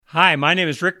Hi, my name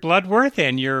is Rick Bloodworth,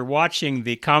 and you're watching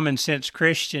the Common Sense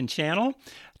Christian channel.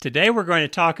 Today we're going to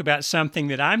talk about something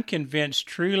that I'm convinced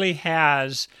truly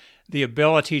has the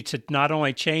ability to not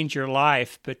only change your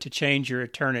life, but to change your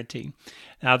eternity.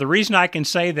 Now, the reason I can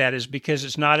say that is because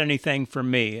it's not anything from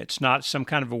me. It's not some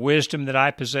kind of a wisdom that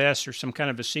I possess or some kind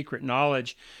of a secret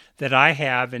knowledge that I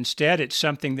have. Instead, it's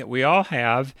something that we all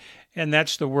have, and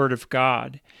that's the Word of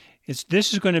God.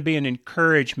 This is going to be an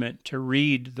encouragement to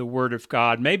read the Word of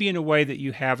God, maybe in a way that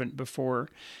you haven't before.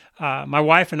 My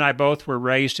wife and I both were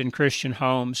raised in Christian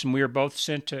homes, and we were both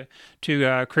sent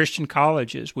to Christian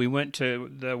colleges. We went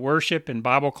to the worship and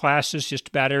Bible classes just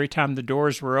about every time the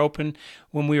doors were open.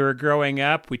 When we were growing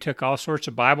up, we took all sorts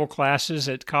of Bible classes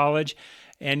at college,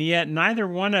 and yet neither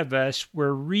one of us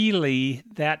were really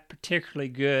that particularly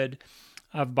good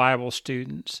of Bible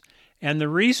students. And the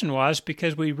reason was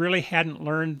because we really hadn't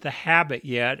learned the habit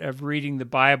yet of reading the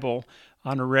Bible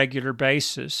on a regular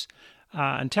basis.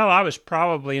 Until I was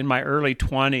probably in my early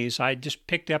 20s, I just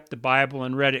picked up the Bible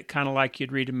and read it kind of like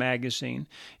you'd read a magazine.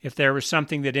 If there was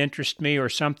something that interested me or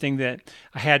something that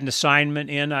I had an assignment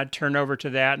in, I'd turn over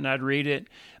to that and I'd read it.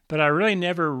 But I really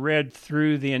never read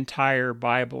through the entire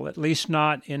Bible, at least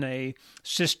not in a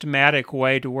systematic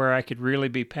way to where I could really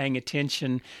be paying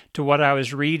attention to what I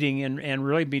was reading and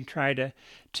really be trying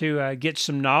to get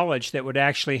some knowledge that would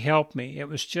actually help me. It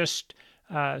was just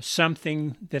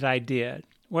something that I did.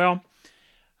 Well,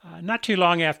 not too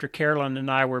long after Carolyn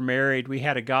and I were married, we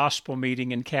had a gospel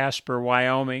meeting in Casper,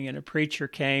 Wyoming, and a preacher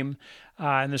came,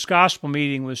 and this gospel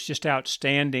meeting was just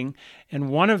outstanding. And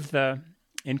one of the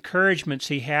encouragements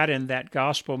he had in that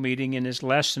gospel meeting, in his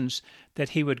lessons that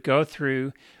he would go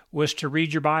through, was to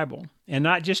read your Bible. And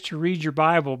not just to read your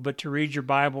Bible, but to read your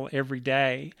Bible every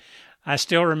day. I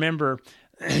still remember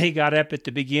he got up at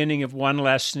the beginning of one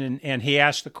lesson and he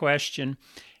asked the question,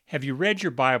 "Have you read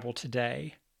your Bible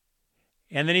today?"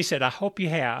 And then he said, "I hope you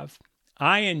have.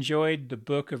 I enjoyed the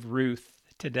book of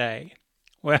Ruth today."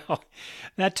 Well,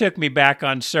 that took me back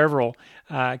on several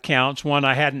counts. One,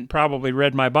 I hadn't probably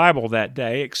read my Bible that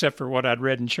day, except for what I'd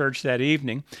read in church that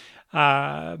evening.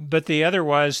 But the other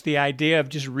was the idea of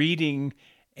just reading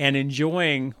and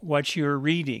enjoying what you're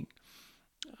reading.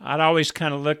 I'd always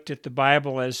kind of looked at the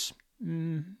Bible as,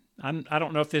 I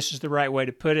don't know if this is the right way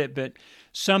to put it, but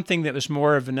something that was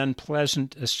more of an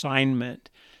unpleasant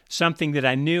assignment, something that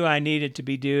I knew I needed to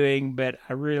be doing, but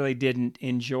I really didn't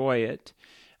enjoy it.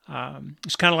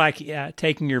 It's kind of like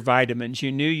taking your vitamins. You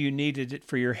knew you needed it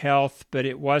for your health, but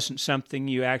it wasn't something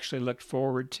you actually looked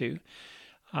forward to.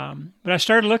 But I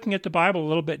started looking at the Bible a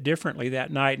little bit differently that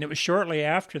night, and it was shortly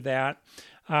after that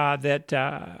that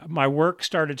my work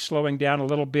started slowing down a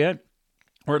little bit,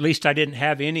 or at least I didn't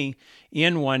have any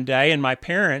in one day, and my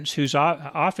parents, whose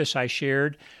office I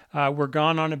shared, were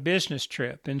gone on a business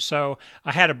trip. And so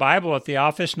I had a Bible at the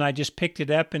office, and I just picked it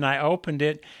up, and I opened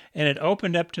it, and it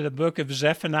opened up to the book of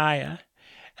Zephaniah.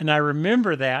 And I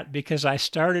remember that because I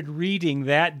started reading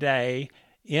that day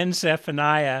in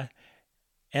Zephaniah,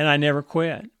 and I never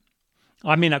quit.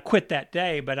 I mean, I quit that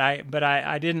day, but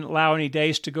I didn't allow any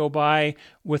days to go by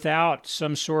without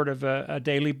some sort of a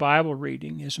daily Bible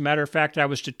reading. As a matter of fact, I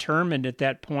was determined at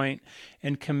that point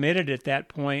and committed at that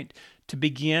point to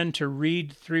begin to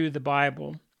read through the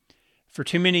Bible. For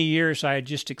too many years, I had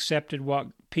just accepted what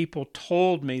people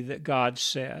told me that God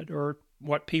said, or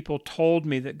what people told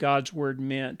me that God's Word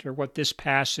meant, or what this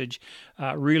passage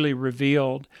really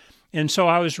revealed. And so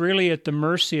I was really at the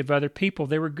mercy of other people.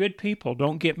 They were good people,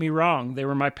 don't get me wrong. They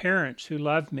were my parents who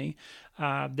loved me.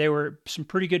 They were some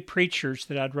pretty good preachers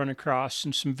that I'd run across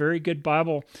and some very good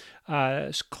Bible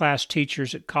class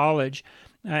teachers at college.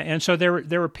 And so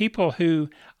there were people who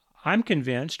I'm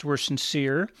convinced were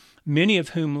sincere, many of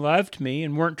whom loved me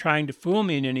and weren't trying to fool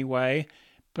me in any way,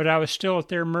 but I was still at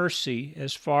their mercy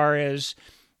as far as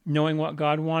knowing what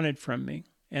God wanted from me.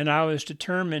 And I was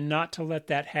determined not to let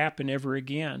that happen ever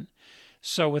again.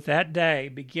 So with that day,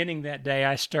 beginning that day,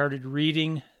 I started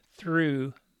reading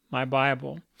through my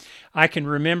Bible. I can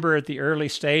remember at the early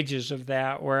stages of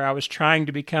that where I was trying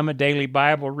to become a daily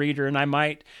Bible reader, and I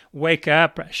might wake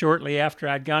up shortly after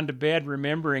I'd gone to bed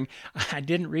remembering I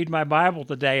didn't read my Bible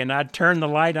today, and I'd turn the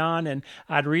light on and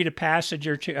I'd read a passage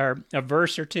or two, or a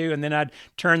verse or two, and then I'd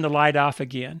turn the light off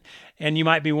again. And you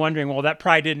might be wondering, well, that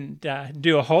probably didn't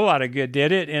do a whole lot of good,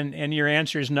 did it? And your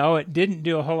answer is no, it didn't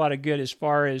do a whole lot of good as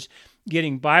far as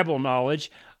getting Bible knowledge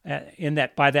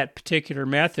by that particular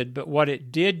method. But what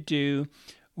it did do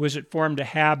was it formed a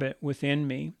habit within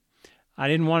me. I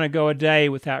didn't want to go a day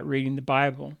without reading the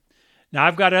Bible. Now,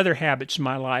 I've got other habits in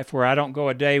my life where I don't go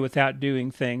a day without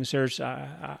doing things.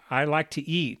 I like to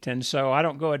eat, and so I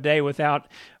don't go a day without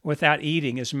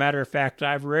eating. As a matter of fact,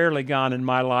 I've rarely gone in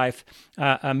my life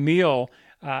a meal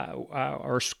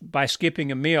or by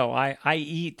skipping a meal. I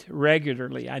eat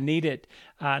regularly. I need it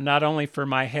not only for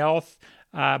my health,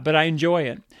 but I enjoy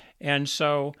it, and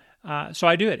so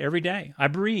I do it every day. I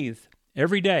breathe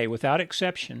every day without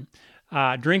exception.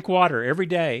 Drink water every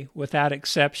day without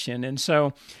exception. And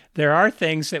so there are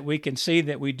things that we can see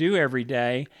that we do every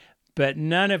day, but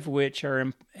none of which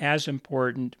are as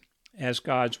important as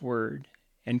God's Word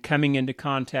and coming into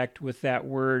contact with that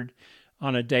Word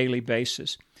on a daily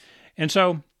basis. And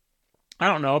so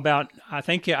I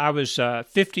think I was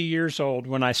 50 years old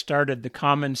when I started the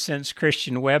Common Sense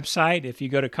Christian website. If you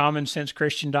go to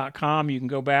commonsensechristian.com, you can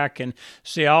go back and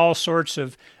see all sorts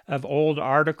of old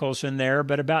articles in there.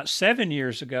 But about 7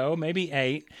 years ago, maybe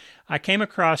 8, I came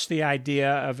across the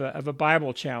idea of a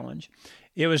Bible challenge.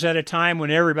 It was at a time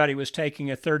when everybody was taking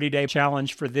a 30-day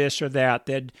challenge for this or that.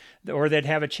 They'd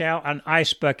have an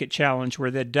ice bucket challenge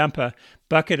where they'd dump a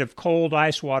bucket of cold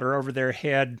ice water over their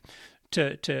head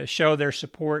to show their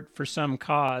support for some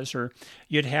cause, or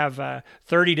you'd have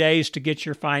 30 days to get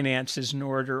your finances in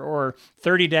order, or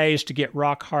 30 days to get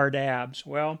rock-hard abs.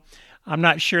 Well, I'm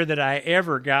not sure that I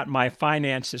ever got my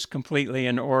finances completely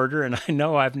in order, and I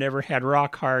know I've never had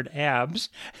rock-hard abs,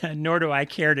 nor do I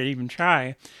care to even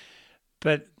try.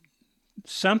 But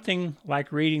something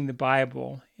like reading the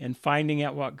Bible and finding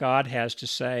out what God has to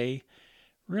say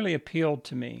really appealed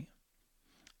to me.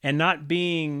 And not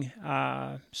being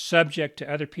subject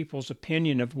to other people's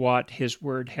opinion of what His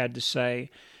Word had to say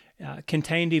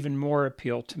contained even more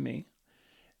appeal to me.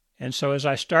 And so as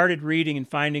I started reading and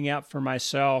finding out for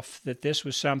myself that this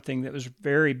was something that was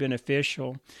very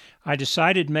beneficial, I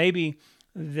decided maybe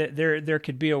that there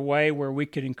could be a way where we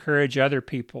could encourage other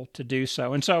people to do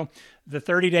so. And so the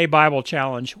 30-Day Bible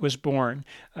Challenge was born.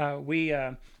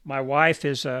 My wife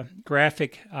is a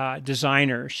graphic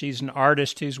designer. She's an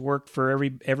artist who's worked for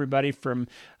everybody from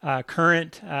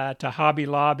Current to Hobby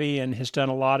Lobby and has done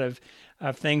a lot of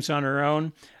things on her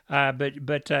own.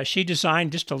 But she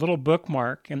designed just a little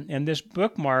bookmark, and this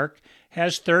bookmark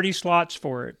has 30 slots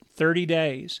for it, 30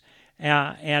 days.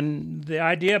 And the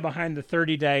idea behind the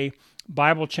 30-Day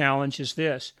Bible Challenge is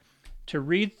this: to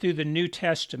read through the New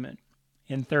Testament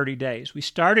in 30 days. We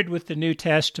started with the New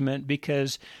Testament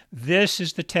because this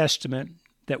is the Testament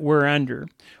that we're under.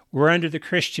 We're under the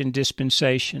Christian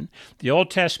dispensation. The Old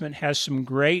Testament has some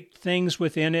great things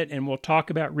within it, and we'll talk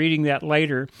about reading that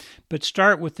later, but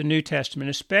start with the New Testament,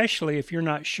 especially if you're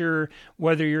not sure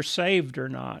whether you're saved or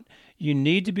not. You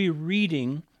need to be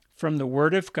reading from the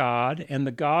Word of God and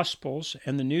the Gospels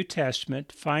and the New Testament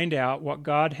to find out what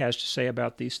God has to say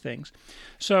about these things.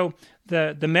 So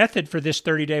the method for this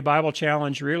 30-Day Bible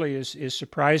Challenge really is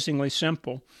surprisingly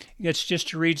simple. It's just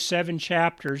to read 7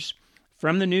 chapters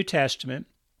from the New Testament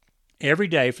every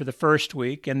day for the first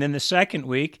week, and then the second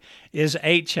week is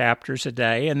 8 chapters a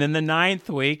day, and then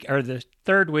the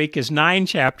third week is 9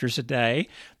 chapters a day.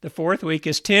 The fourth week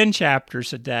is 10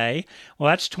 chapters a day. Well,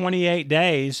 that's 28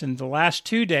 days, and the last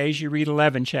 2 days you read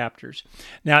 11 chapters.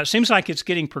 Now, it seems like it's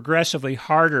getting progressively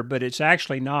harder, but it's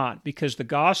actually not, because the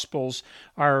Gospels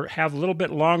have a little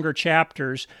bit longer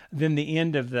chapters than the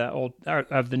end of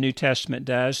the New Testament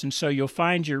does, and so you'll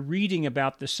find you're reading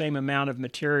about the same amount of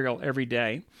material every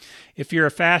day. If you're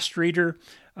a fast reader,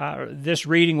 this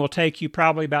reading will take you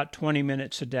probably about 20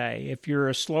 minutes a day. If you're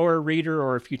a slower reader,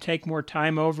 or if you take more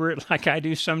time over it like I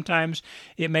do sometimes,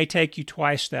 it may take you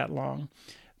twice that long.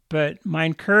 But my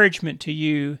encouragement to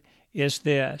you is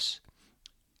this: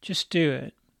 just do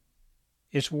it.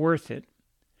 It's worth it.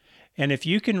 And if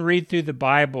you can read through the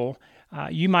Bible,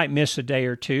 you might miss a day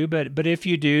or two, but if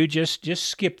you do, just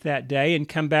skip that day and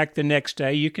come back the next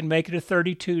day. You can make it a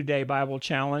 32-day Bible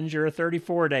challenge or a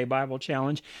 34-day Bible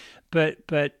challenge,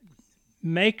 but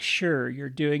make sure you're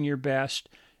doing your best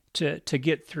to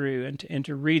get through and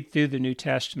to read through the New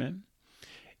Testament.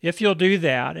 If you'll do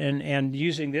that, and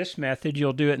using this method,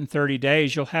 you'll do it in 30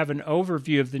 days, you'll have an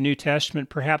overview of the New Testament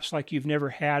perhaps like you've never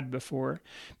had before,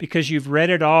 because you've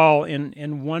read it all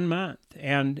in 1 month.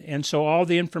 And so all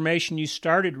the information you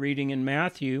started reading in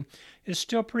Matthew is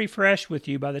still pretty fresh with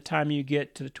you by the time you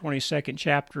get to the 22nd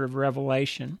chapter of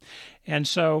Revelation. And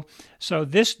so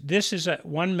this is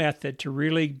one method to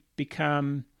really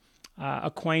become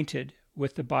acquainted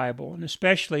with the Bible, and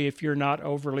especially if you're not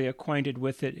overly acquainted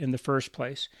with it in the first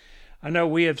place. I know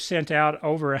we have sent out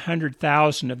over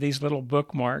 100,000 of these little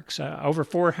bookmarks. Over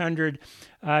 400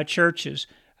 churches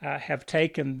have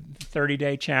taken the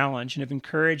 30-day challenge and have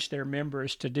encouraged their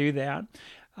members to do that.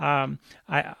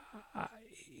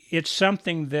 it's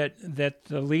something that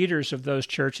the leaders of those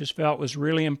churches felt was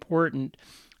really important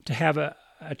to have a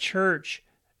church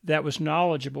that was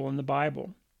knowledgeable in the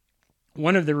Bible.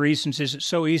 One of the reasons is it's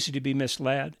so easy to be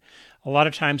misled. A lot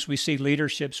of times we see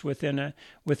leaderships within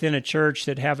a church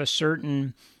that have a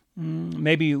certain,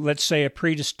 maybe let's say a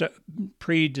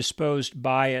predisposed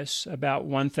bias about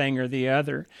one thing or the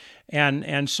other.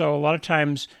 And so a lot of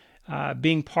times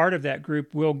being part of that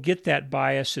group will get that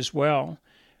bias as well.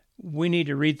 We need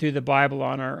to read through the Bible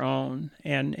on our own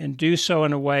and do so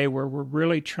in a way where we're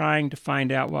really trying to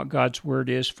find out what God's Word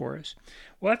is for us.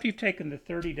 Well, after you've taken the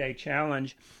 30-day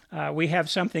challenge, we have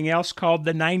something else called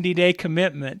the 90-day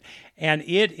commitment, and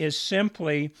it is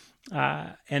simply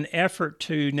an effort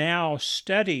to now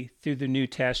study through the New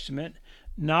Testament,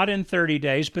 not in 30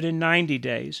 days, but in 90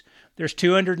 days. There's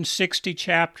 260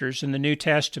 chapters in the New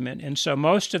Testament, and so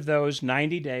most of those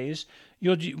 90 days,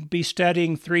 you'll be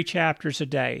studying 3 chapters a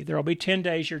day. There will be 10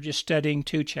 days you're just studying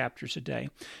 2 chapters a day.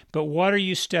 But what are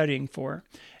you studying for?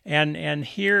 And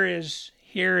here is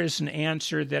an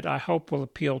answer that I hope will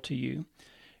appeal to you.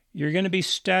 You're going to be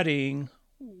studying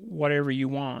whatever you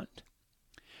want.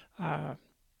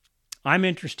 I'm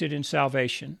interested in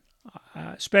salvation,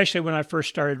 especially when I first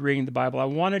started reading the Bible. I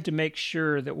wanted to make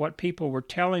sure that what people were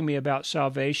telling me about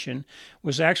salvation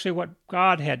was actually what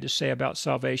God had to say about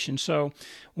salvation. So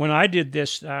when I did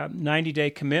this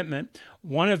 90-day commitment,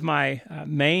 one of my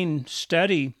main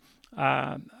study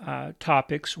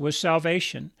topics was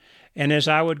salvation. And as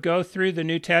I would go through the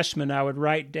New Testament, I would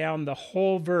write down the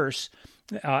whole verse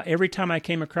every time I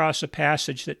came across a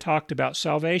passage that talked about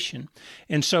salvation.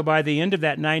 And so by the end of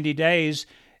that 90 days,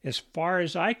 as far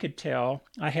as I could tell,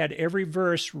 I had every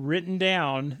verse written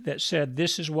down that said,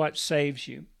 this is what saves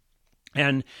you.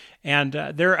 And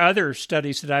there are other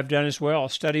studies that I've done as well,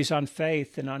 studies on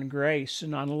faith and on grace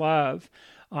and on love,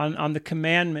 on the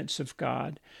commandments of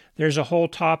God. There's a whole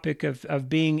topic of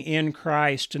being in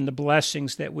Christ and the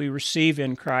blessings that we receive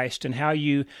in Christ and how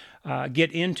you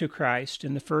get into Christ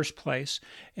in the first place.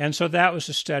 And so that was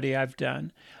a study I've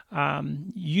done.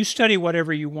 You study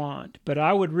whatever you want, but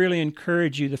I would really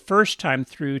encourage you the first time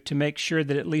through to make sure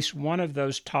that at least one of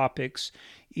those topics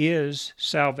is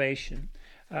salvation.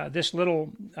 This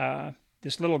little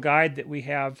guide that we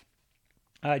have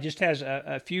just has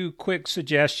a few quick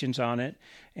suggestions on it,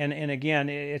 and again,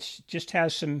 it just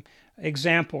has some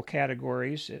example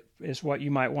categories. It is what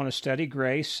you might want to study: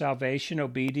 grace, salvation,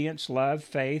 obedience, love,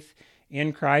 faith,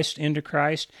 in Christ, into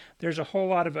Christ. There's a whole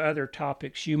lot of other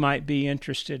topics you might be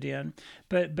interested in,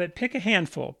 but pick a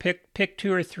handful, pick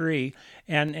 2 or 3,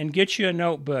 and get you a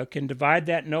notebook and divide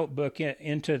that notebook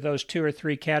into those 2 or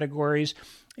 3 categories.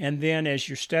 And then as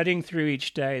you're studying through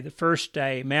each day, the first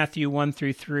day, Matthew 1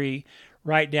 through 3,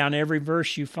 write down every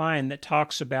verse you find that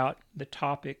talks about the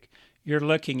topic you're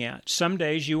looking at. Some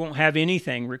days you won't have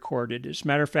anything recorded. As a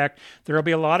matter of fact, there will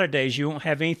be a lot of days you won't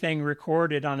have anything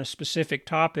recorded on a specific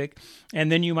topic,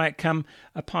 and then you might come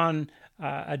upon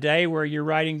a day where you're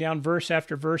writing down verse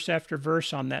after verse after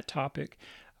verse on that topic.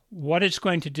 What it's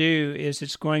going to do is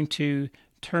it's going to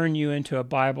turn you into a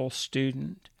Bible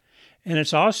student. And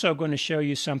it's also going to show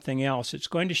you something else. It's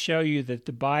going to show you that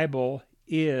the Bible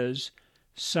is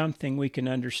something we can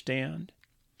understand.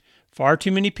 Far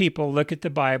too many people look at the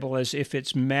Bible as if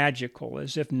it's magical,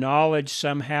 as if knowledge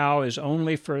somehow is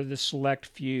only for the select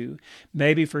few,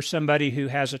 maybe for somebody who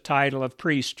has a title of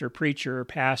priest or preacher or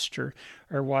pastor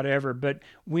or whatever, but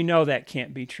we know that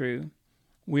can't be true.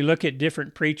 We look at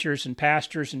different preachers and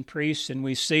pastors and priests and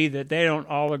we see that they don't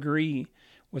all agree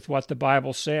with what the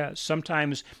Bible says.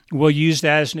 Sometimes we'll use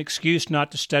that as an excuse not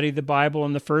to study the Bible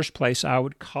in the first place. I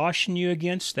would caution you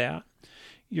against that.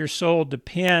 Your soul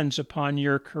depends upon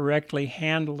your correctly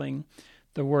handling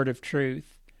the word of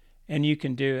truth, and you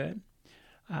can do it.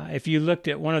 If you looked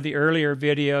at one of the earlier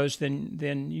videos,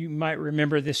 then you might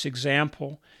remember this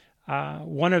example.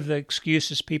 One of the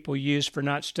excuses people use for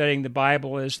not studying the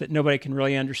Bible is that nobody can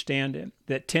really understand it,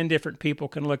 that 10 different people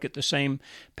can look at the same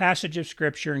passage of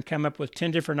Scripture and come up with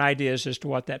 10 different ideas as to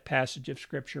what that passage of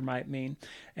Scripture might mean.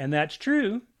 And that's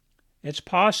true. It's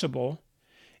possible.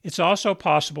 It's also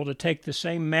possible to take the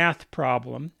same math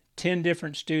problem, 10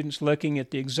 different students looking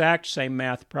at the exact same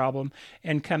math problem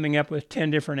and coming up with 10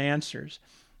 different answers,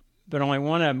 but only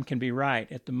one of them can be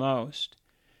right at the most.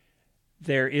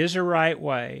 There is a right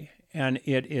way, and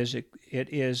it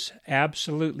is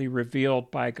absolutely revealed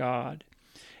by God.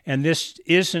 And this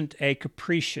isn't a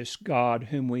capricious God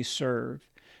whom we serve.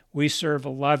 We serve a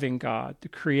loving God, the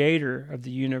creator of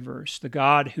the universe, the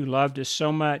God who loved us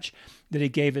so much that he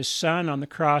gave his Son on the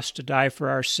cross to die for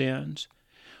our sins.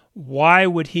 Why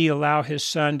would he allow his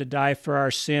son to die for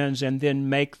our sins and then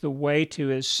make the way to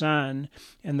his son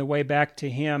and the way back to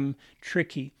him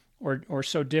tricky or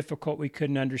so difficult we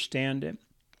couldn't understand it?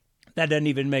 That doesn't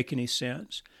even make any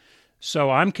sense.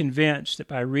 So I'm convinced that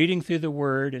by reading through the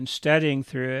Word and studying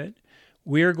through it,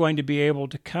 we're going to be able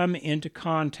to come into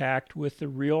contact with the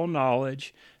real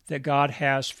knowledge that God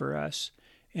has for us.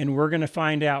 And we're going to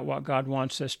find out what God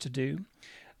wants us to do.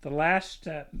 The last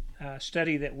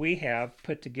study that we have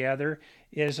put together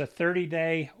is a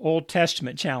 30-day Old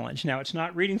Testament challenge. Now, it's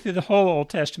not reading through the whole Old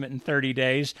Testament in 30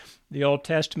 days. The Old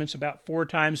Testament's about 4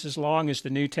 times as long as the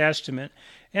New Testament,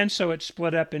 and so it's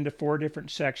split up into 4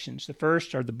 different sections. The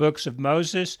first are the books of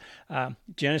Moses,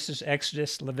 Genesis,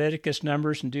 Exodus, Leviticus,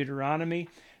 Numbers, and Deuteronomy.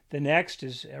 The next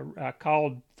is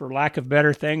called, for lack of a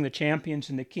better thing, the Champions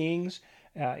and the Kings.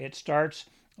 It starts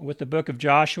with the book of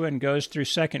Joshua and goes through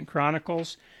 2nd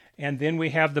Chronicles. And then we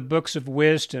have the books of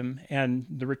wisdom and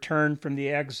the return from the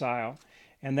exile.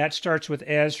 And that starts with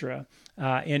Ezra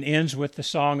and ends with the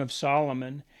Song of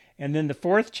Solomon. And then the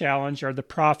 4th challenge are the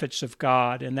prophets of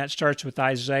God, and that starts with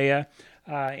Isaiah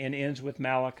and ends with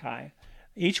Malachi.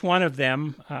 Each one of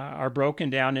them are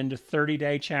broken down into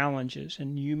 30-day challenges.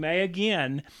 And you may,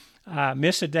 again,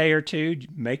 miss a day or two,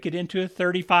 make it into a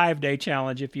 35-day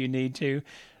challenge if you need to.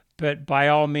 But by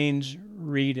all means,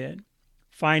 read it.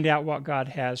 Find out what God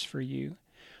has for you.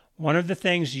 One of the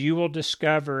things you will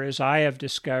discover, as I have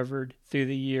discovered through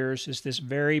the years, is this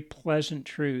very pleasant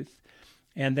truth,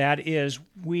 and that is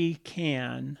we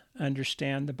can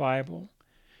understand the Bible.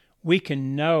 We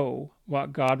can know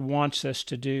what God wants us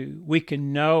to do. We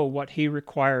can know what He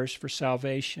requires for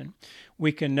salvation.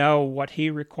 We can know what He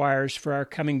requires for our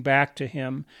coming back to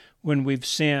Him when we've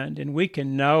sinned. And we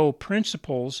can know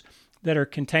principles that are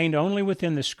contained only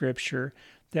within the Scripture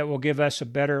that will give us a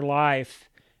better life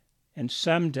and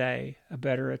someday a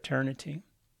better eternity.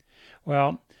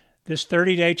 Well, this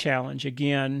 30-day challenge,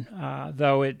 again,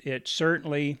 though it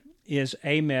certainly is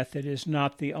a method, is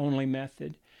not the only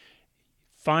method.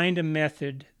 Find a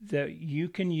method that you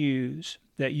can use,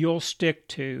 that you'll stick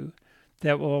to,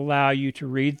 that will allow you to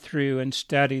read through and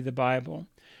study the Bible.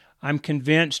 I'm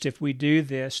convinced if we do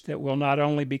this, that we'll not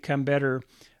only become better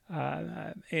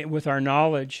with our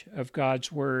knowledge of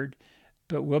God's Word,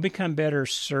 but we'll become better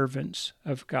servants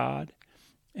of God.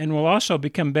 And we'll also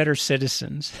become better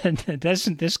citizens.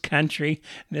 Doesn't this country,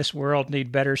 this world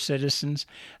need better citizens?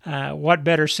 What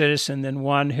better citizen than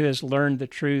one who has learned the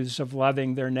truths of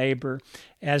loving their neighbor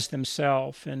as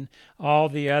themselves and all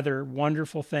the other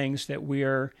wonderful things that we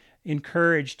are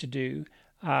encouraged to do,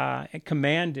 and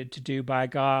commanded to do by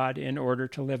God in order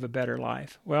to live a better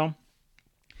life? Well,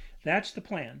 that's the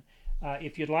plan.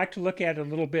 If you'd like to look at it a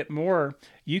little bit more,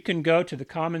 you can go to the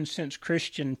Common Sense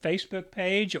Christian Facebook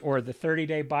page or the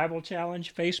 30-Day Bible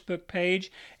Challenge Facebook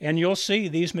page, and you'll see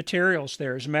these materials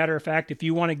there. As a matter of fact, if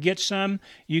you want to get some,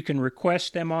 you can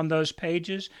request them on those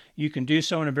pages. You can do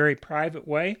so in a very private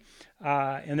way,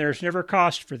 and there's never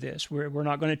cost for this. We're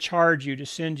not going to charge you to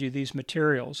send you these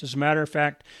materials. As a matter of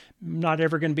fact, I'm not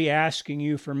ever going to be asking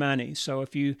you for money. So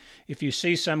if you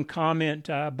see some comment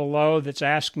below that's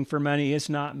asking for money, it's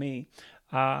not me.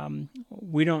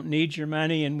 We don't need your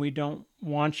money and we don't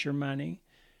want your money.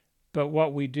 But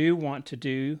what we do want to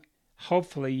do,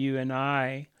 hopefully you and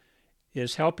I,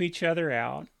 is help each other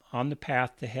out on the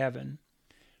path to heaven.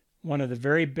 One of the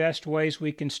very best ways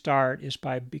we can start is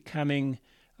by becoming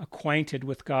acquainted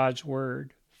with God's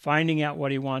Word, finding out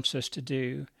what He wants us to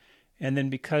do, and then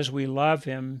because we love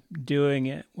Him, doing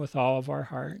it with all of our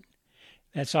heart.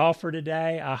 That's all for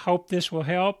today. I hope this will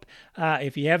help.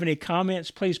 If you have any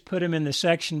comments, please put them in the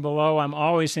section below. I'm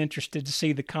always interested to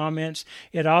see the comments.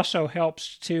 It also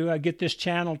helps to get this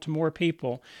channel to more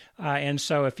people. And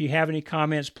so if you have any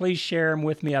comments, please share them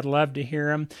with me. I'd love to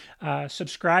hear them.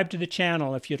 Subscribe to the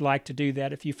channel if you'd like to do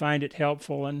that, if you find it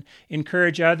helpful, and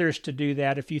encourage others to do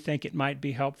that if you think it might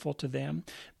be helpful to them.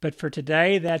 But for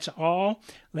today, that's all.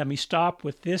 Let me stop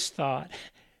with this thought.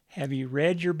 Have you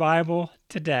read your Bible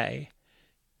today?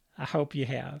 I hope you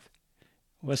have.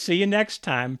 We'll see you next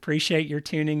time. Appreciate your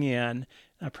tuning in.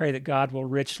 I pray that God will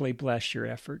richly bless your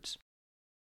efforts.